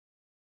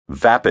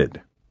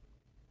Vapid.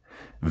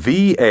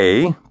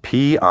 V-A-P-I-D.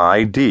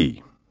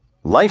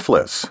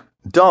 Lifeless,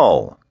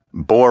 dull,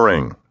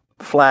 boring,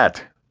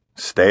 flat,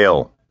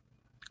 stale,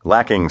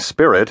 lacking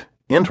spirit,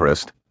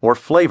 interest, or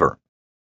flavor.